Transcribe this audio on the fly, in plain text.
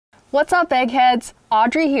What's up, eggheads?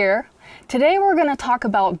 Audrey here. Today we're going to talk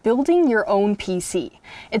about building your own PC.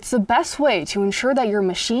 It's the best way to ensure that your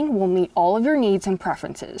machine will meet all of your needs and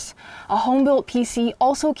preferences. A home-built PC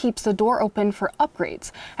also keeps the door open for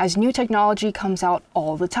upgrades, as new technology comes out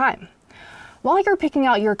all the time. While you're picking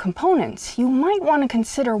out your components, you might want to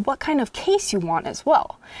consider what kind of case you want as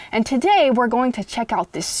well. And today we're going to check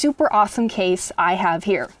out this super awesome case I have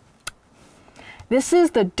here. This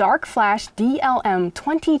is the darkFlash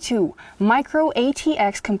DLM22 Micro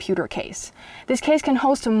ATX computer case. This case can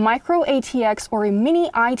host a Micro ATX or a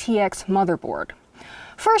Mini-ITX motherboard.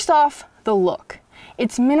 First off, the look.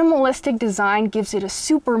 Its minimalistic design gives it a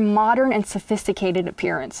super modern and sophisticated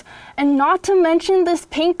appearance. And not to mention this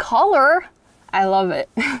pink color. I love it.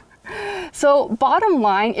 So bottom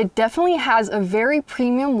line, it definitely has a very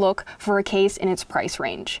premium look for a case in its price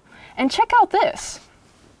range. And check out this.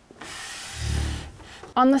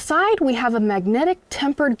 On the side, we have a magnetic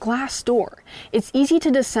tempered glass door. It's easy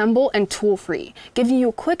to disassemble and tool-free, giving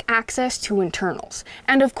you quick access to internals.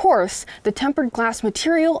 And of course, the tempered glass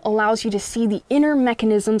material allows you to see the inner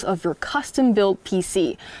mechanisms of your custom-built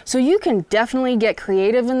PC, so you can definitely get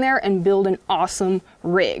creative in there and build an awesome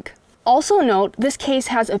rig. Also note, this case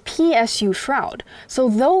has a PSU shroud, so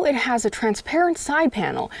though it has a transparent side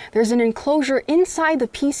panel, there's an enclosure inside the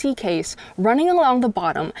PC case running along the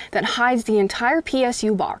bottom that hides the entire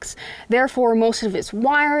PSU box. Therefore, most of its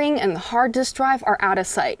wiring and the hard disk drive are out of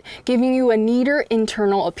sight, giving you a neater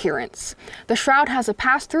internal appearance. The shroud has a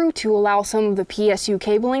pass-through to allow some of the PSU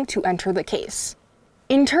cabling to enter the case.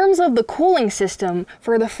 In terms of the cooling system,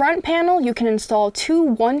 for the front panel, you can install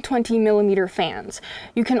two 120mm fans.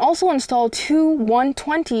 You can also install two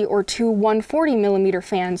 120 or two 140mm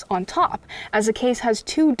fans on top, as the case has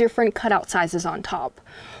two different cutout sizes on top.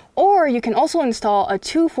 Or you can also install a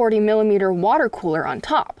 240mm water cooler on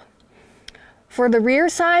top. For the rear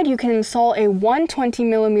side, you can install a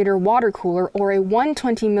 120mm water cooler or a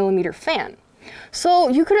 120mm fan. So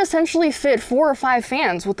you could essentially fit 4 or 5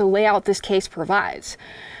 fans with the layout this case provides.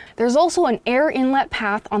 There's also an air inlet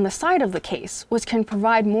path on the side of the case, which can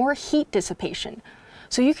provide more heat dissipation.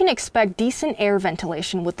 So you can expect decent air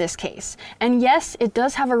ventilation with this case. And yes, it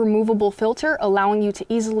does have a removable filter, allowing you to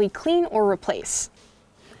easily clean or replace.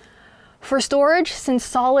 For storage, since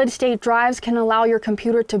solid-state drives can allow your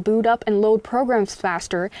computer to boot up and load programs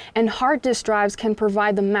faster, and hard disk drives can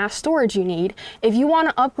provide the mass storage you need, if you want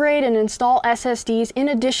to upgrade and install SSDs in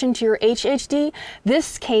addition to your HDD,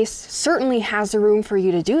 this case certainly has the room for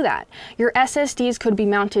you to do that. Your SSDs could be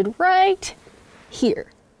mounted right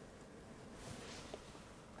here.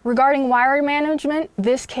 Regarding wiring management,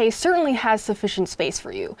 this case certainly has sufficient space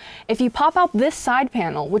for you. If you pop out this side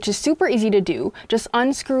panel, which is super easy to do, just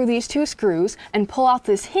unscrew these two screws and pull out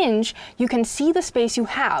this hinge, you can see the space you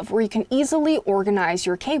have where you can easily organize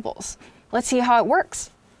your cables. Let's see how it works.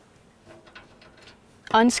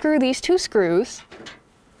 Unscrew these two screws,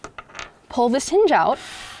 pull this hinge out,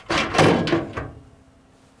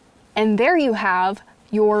 and there you have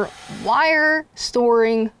your wire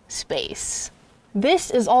storing space.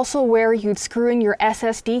 This is also where you'd screw in your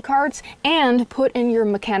SSD cards and put in your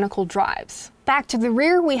mechanical drives. Back to the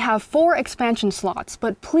rear, we have 4 expansion slots,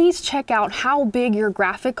 but please check out how big your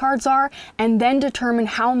graphic cards are and then determine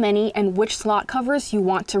how many and which slot covers you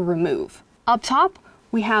want to remove. Up top,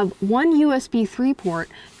 we have one USB 3 port,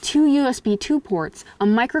 2 USB 2 ports, a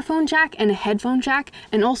microphone jack and a headphone jack,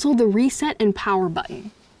 and also the reset and power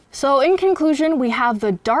button. So in conclusion, we have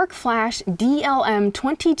the darkFlash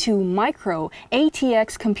DLM22 Micro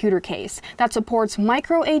ATX computer case that supports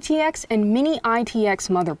Micro ATX and Mini-ITX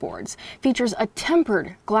motherboards, features a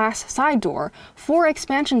tempered glass side door, 4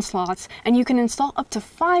 expansion slots, and you can install up to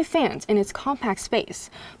 5 fans in its compact space.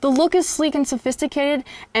 The look is sleek and sophisticated,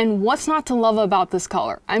 and what's not to love about this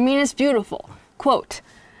color? I mean, it's beautiful. Quote,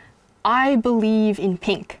 "I believe in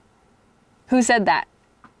pink." Who said that?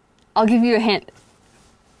 I'll give you a hint.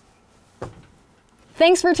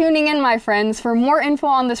 Thanks for tuning in, my friends. For more info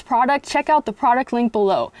on this product, check out the product link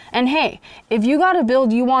below. And hey, if you got a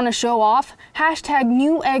build you want to show off, hashtag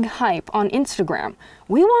 #NewEggHype on Instagram.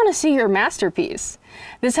 We want to see your masterpiece.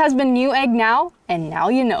 This has been Newegg Now, and now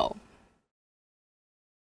you know.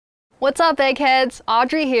 What's up, eggheads?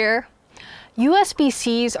 Audrey here.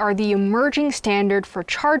 USB-Cs are the emerging standard for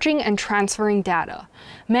charging and transferring data.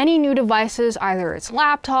 Many new devices, either it's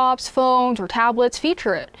laptops, phones, or tablets,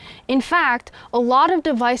 feature it. In fact, a lot of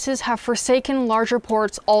devices have forsaken larger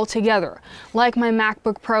ports altogether, like my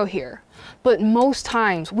MacBook Pro here. But most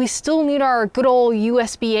times, we still need our good old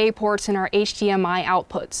USB-A ports and our HDMI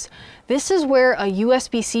outputs. This is where a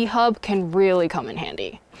USB-C hub can really come in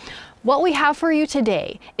handy. What we have for you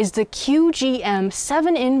today is the QGeem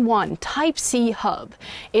 7-in-1 Type-C hub.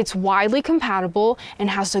 It's widely compatible and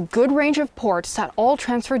has a good range of ports that all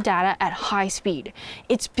transfer data at high speed.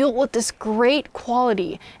 It's built with this great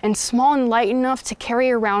quality and small and light enough to carry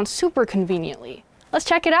around super conveniently. Let's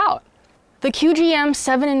check it out. The QGeem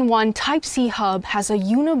 7-in-1 Type-C hub has a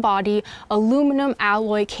unibody aluminum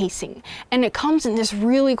alloy casing, and it comes in this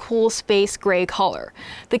really cool space gray color.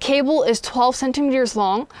 The cable is 12 centimeters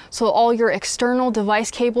long, so all your external device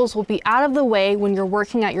cables will be out of the way when you're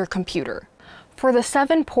working at your computer. For the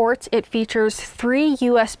 7 ports, it features 3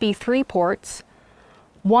 USB 3 ports,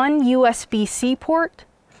 1 USB-C port,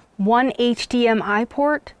 1 HDMI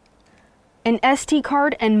port, an SD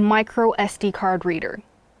card, and micro SD card reader.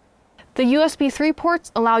 The USB 3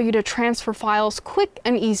 ports allow you to transfer files quick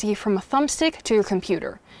and easy from a thumbstick to your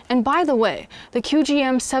computer. And by the way, the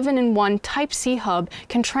QGeem 7-in-1 Type-C hub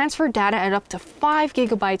can transfer data at up to 5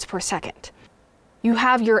 gigabytes per second. You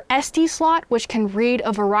have your SD slot, which can read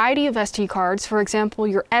a variety of SD cards, for example,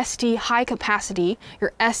 your SD high capacity,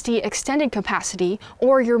 your SD extended capacity,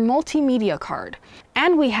 or your multimedia card.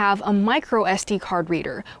 And we have a micro SD card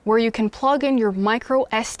reader, where you can plug in your micro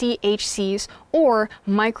SDHCs or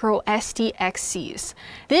micro SDXCs.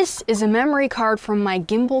 This is a memory card from my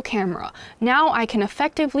gimbal camera. Now I can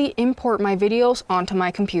effectively import my videos onto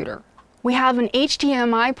my computer. We have an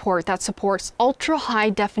HDMI port that supports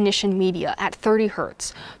ultra-high definition media at 30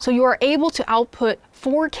 Hz, so you are able to output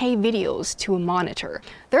 4K videos to a monitor.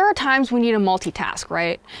 There are times we need to multitask,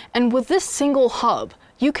 right? And with this single hub,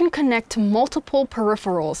 you can connect to multiple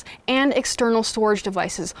peripherals and external storage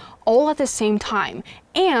devices all at the same time,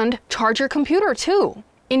 and charge your computer too.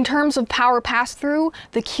 In terms of power pass-through,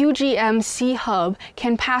 the QGeem C hub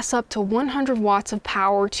can pass up to 100 watts of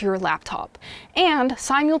power to your laptop and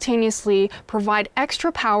simultaneously provide extra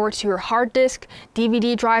power to your hard disk,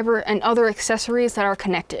 DVD driver, and other accessories that are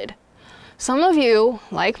connected. Some of you,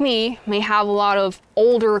 like me, may have a lot of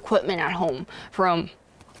older equipment at home from,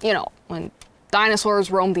 when dinosaurs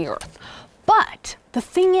roamed the earth. But the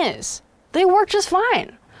thing is, they work just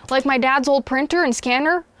fine. Like my dad's old printer and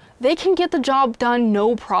scanner, they can get the job done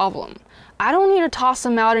no problem. I don't need to toss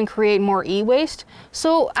them out and create more e-waste,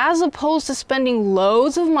 so as opposed to spending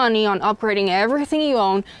loads of money on upgrading everything you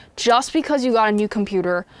own just because you got a new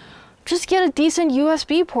computer, just get a decent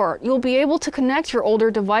USB port. You'll be able to connect your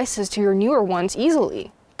older devices to your newer ones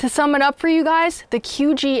easily. To sum it up for you guys, the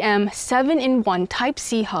QGeem 7-in-1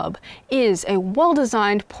 Type-C hub is a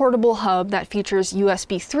well-designed portable hub that features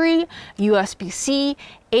USB 3, USB-C,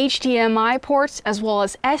 HDMI ports, as well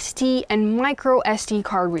as SD and micro SD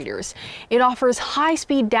card readers. It offers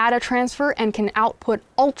high-speed data transfer and can output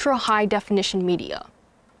ultra-high definition media.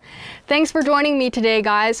 Thanks for joining me today,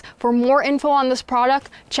 guys. For more info on this product,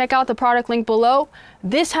 check out the product link below.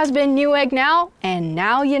 This has been Newegg Now, and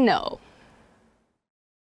now you know.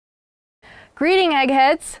 Greeting,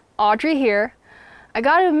 eggheads! Audrey here. I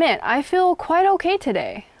gotta admit, I feel quite okay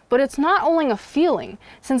today. But it's not only a feeling,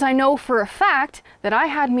 since I know for a fact that I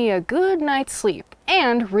had me a good night's sleep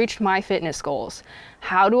and reached my fitness goals.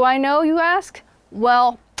 How do I know, you ask?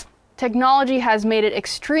 Well, technology has made it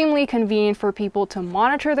extremely convenient for people to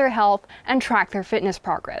monitor their health and track their fitness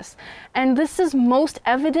progress. And this is most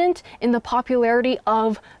evident in the popularity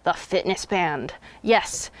of the fitness band.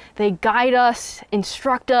 Yes, they guide us,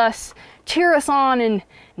 instruct us, cheer us on, and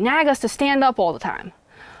nag us to stand up all the time.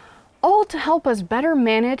 All to help us better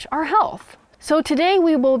manage our health. So today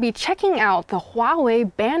we will be checking out the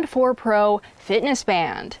Huawei Band 4 Pro Fitness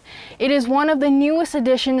Band. It is one of the newest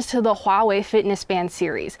additions to the Huawei Fitness Band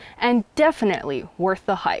series, and definitely worth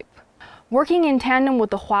the hype. Working in tandem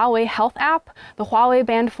with the Huawei Health app, the Huawei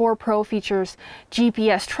Band 4 Pro features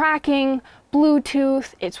GPS tracking,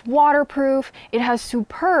 Bluetooth, it's waterproof, it has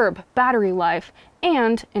superb battery life,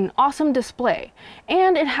 and an awesome display.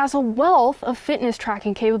 And it has a wealth of fitness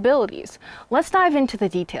tracking capabilities. Let's dive into the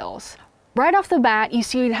details. Right off the bat, you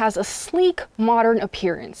see it has a sleek, modern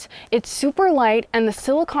appearance. It's super light, and the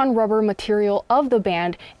silicone rubber material of the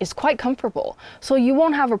band is quite comfortable, so you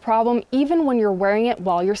won't have a problem even when you're wearing it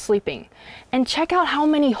while you're sleeping. And check out how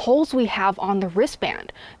many holes we have on the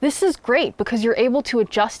wristband. This is great because you're able to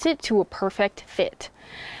adjust it to a perfect fit.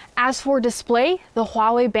 As for display, the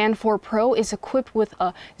Huawei Band 4 Pro is equipped with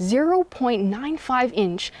a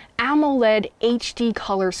 0.95-inch AMOLED HD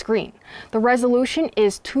color screen. The resolution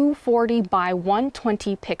is 240 by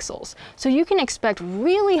 120 pixels, so you can expect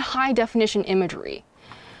really high definition imagery.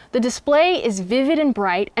 The display is vivid and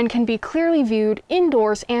bright and can be clearly viewed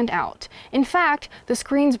indoors and out. In fact, the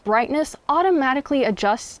screen's brightness automatically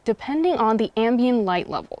adjusts depending on the ambient light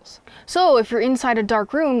levels. So if you're inside a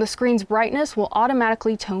dark room, the screen's brightness will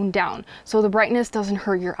automatically tone down, so the brightness doesn't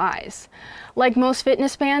hurt your eyes. Like most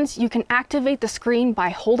fitness bands, you can activate the screen by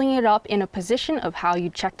holding it up in a position of how you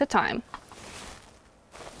check the time.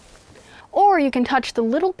 Or you can touch the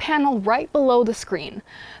little panel right below the screen.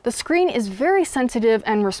 The screen is very sensitive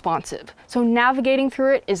and responsive, so navigating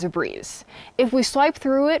through it is a breeze. If we swipe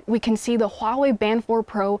through it, we can see the Huawei Band 4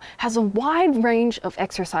 Pro has a wide range of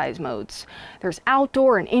exercise modes. There's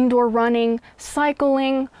outdoor and indoor running,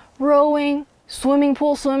 cycling, rowing, swimming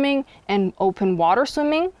pool swimming, and open water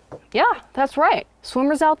swimming. Yeah, that's right.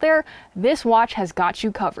 Swimmers out there, this watch has got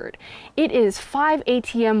you covered. It is 5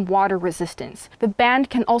 ATM water resistance. The band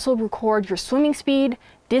can also record your swimming speed,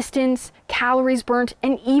 distance, calories burnt,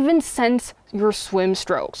 and even sense your swim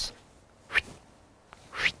strokes.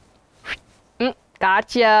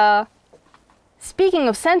 Gotcha! Speaking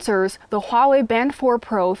of sensors, the Huawei Band 4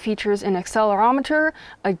 Pro features an accelerometer,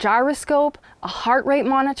 a gyroscope, a heart rate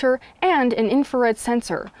monitor, and an infrared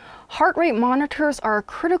sensor. Heart rate monitors are a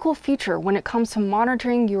critical feature when it comes to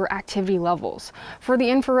monitoring your activity levels. For the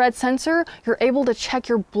infrared sensor, you're able to check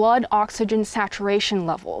your blood oxygen saturation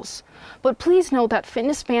levels. But please note that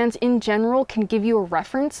fitness bands in general can give you a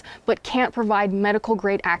reference, but can't provide medical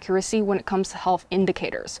grade accuracy when it comes to health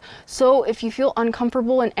indicators. So if you feel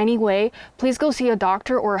uncomfortable in any way, please go see a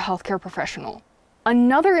doctor or a healthcare professional.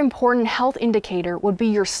 Another important health indicator would be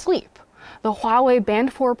your sleep. The Huawei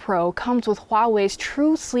Band 4 Pro comes with Huawei's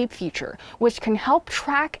True Sleep feature, which can help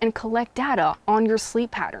track and collect data on your sleep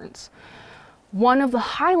patterns. One of the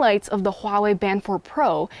highlights of the Huawei Band 4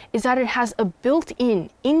 Pro is that it has a built-in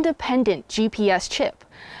independent GPS chip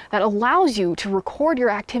that allows you to record your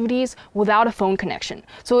activities without a phone connection.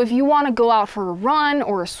 So if you want to go out for a run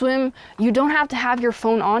or a swim, you don't have to have your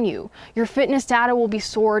phone on you. Your fitness data will be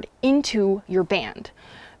stored into your band.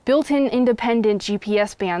 Built-in independent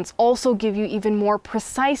GPS bands also give you even more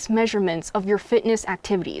precise measurements of your fitness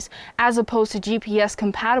activities, as opposed to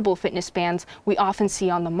GPS-compatible fitness bands we often see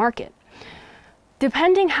on the market.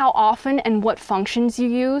 Depending how often and what functions you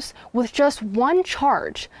use, with just one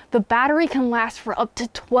charge, the battery can last for up to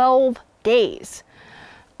 12 days.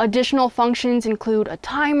 Additional functions include a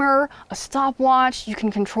timer, a stopwatch, you can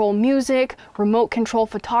control music, remote control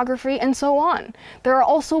photography, and so on. There are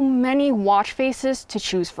also many watch faces to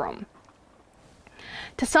choose from.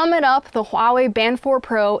 To sum it up, the Huawei Band 4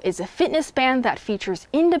 Pro is a fitness band that features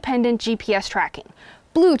independent GPS tracking,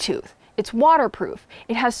 Bluetooth, it's waterproof,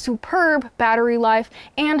 it has superb battery life,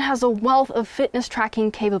 and has a wealth of fitness tracking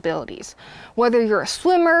capabilities. Whether you're a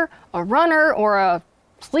swimmer, a runner, or a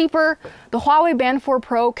sleeper, the Huawei Band 4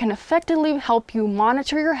 Pro can effectively help you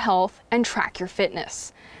monitor your health and track your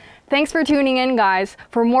fitness. Thanks for tuning in, guys.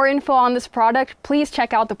 For more info on this product, please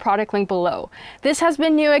check out the product link below. This has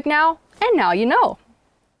been Newegg Now, and now you know.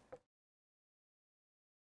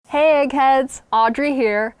 Hey eggheads, Audrey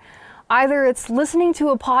here. Either it's listening to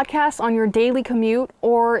a podcast on your daily commute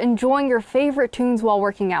or enjoying your favorite tunes while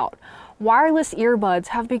working out. Wireless earbuds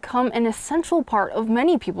have become an essential part of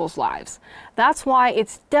many people's lives. That's why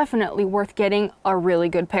it's definitely worth getting a really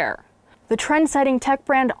good pair. The trend-setting tech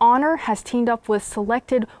brand Honor has teamed up with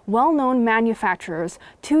selected well-known manufacturers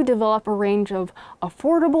to develop a range of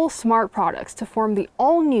affordable smart products to form the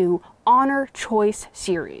all-new Honor Choice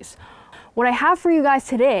series. What I have for you guys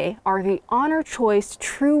today are the Honor Choice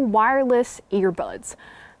True Wireless Earbuds.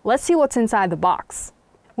 Let's see what's inside the box.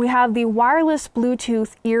 We have the wireless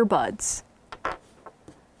Bluetooth earbuds,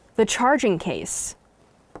 the charging case,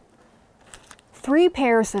 3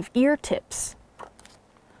 pairs of ear tips,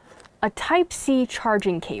 a Type-C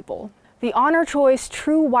charging cable. The Honor Choice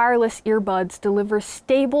True Wireless Earbuds deliver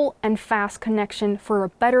stable and fast connection for a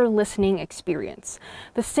better listening experience.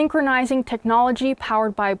 The synchronizing technology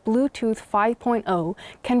powered by Bluetooth 5.0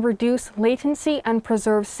 can reduce latency and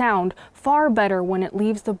preserve sound far better when it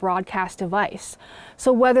leaves the broadcast device.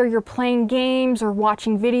 So whether you're playing games or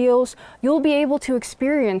watching videos, you'll be able to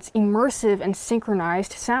experience immersive and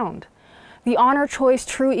synchronized sound. The Honor Choice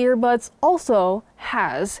True Earbuds also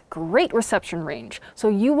has great reception range, so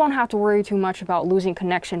you won't have to worry too much about losing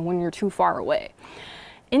connection when you're too far away.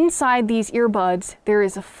 Inside these earbuds, there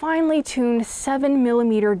is a finely tuned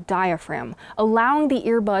 7mm diaphragm, allowing the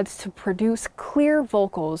earbuds to produce clear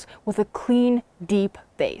vocals with a clean, deep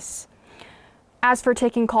bass. As for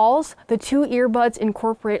taking calls, the 2 earbuds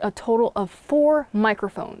incorporate a total of 4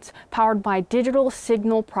 microphones, powered by digital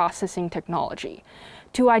signal processing technology.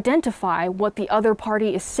 to identify what the other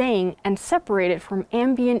party is saying and separate it from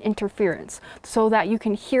ambient interference so that you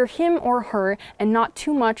can hear him or her and not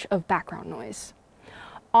too much of background noise.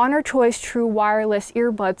 Honor Choice True Wireless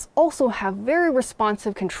earbuds also have very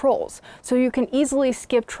responsive controls, so you can easily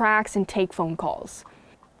skip tracks and take phone calls.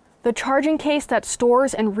 The charging case that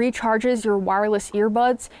stores and recharges your wireless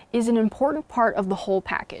earbuds is an important part of the whole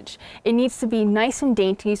package. It needs to be nice and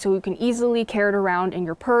dainty so you can easily carry it around in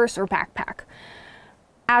your purse or backpack.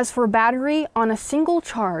 As for battery, on a single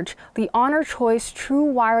charge, the Honor Choice True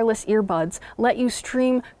Wireless earbuds let you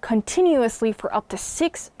stream continuously for up to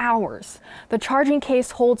 6 hours. The charging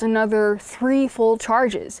case holds another 3 full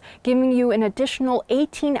charges, giving you an additional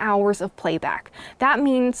 18 hours of playback. That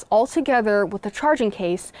means altogether with the charging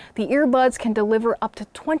case, the earbuds can deliver up to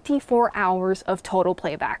 24 hours of total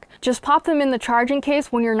playback. Just pop them in the charging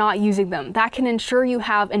case when you're not using them. That can ensure you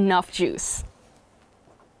have enough juice.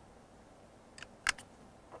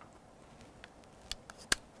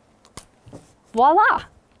 Voila!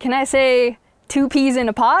 Can I say 2 peas in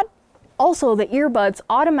a pod? Also, the earbuds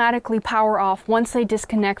automatically power off once they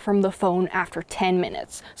disconnect from the phone after 10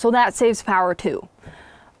 minutes, so that saves power too.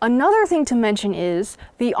 Another thing to mention is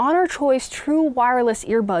the Honor Choice True Wireless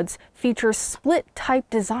earbuds feature split type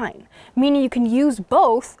design, meaning you can use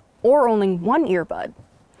both or only one earbud.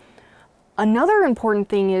 Another important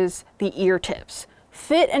thing is the ear tips.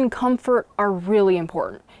 Fit and comfort are really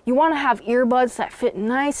important. You want to have earbuds that fit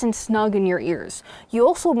nice and snug in your ears. You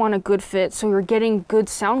also want a good fit so you're getting good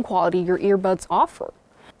sound quality your earbuds offer.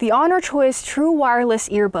 The Honor Choice True Wireless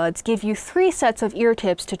earbuds give you 3 sets of ear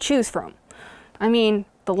tips to choose from. I mean,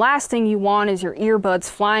 the last thing you want is your earbuds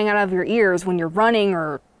flying out of your ears when you're running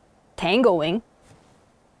or tangoing.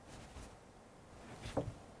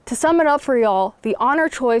 To sum it up for y'all, the Honor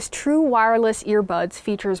Choice True Wireless earbuds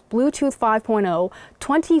features Bluetooth 5.0,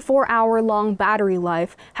 24-hour-long battery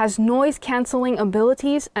life, has noise-canceling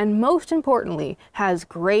abilities, and most importantly, has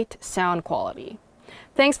great sound quality.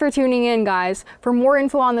 Thanks for tuning in, guys. For more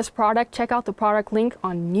info on this product, check out the product link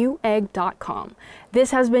on Newegg.com.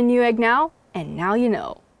 This has been Newegg Now, and now you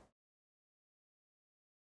know.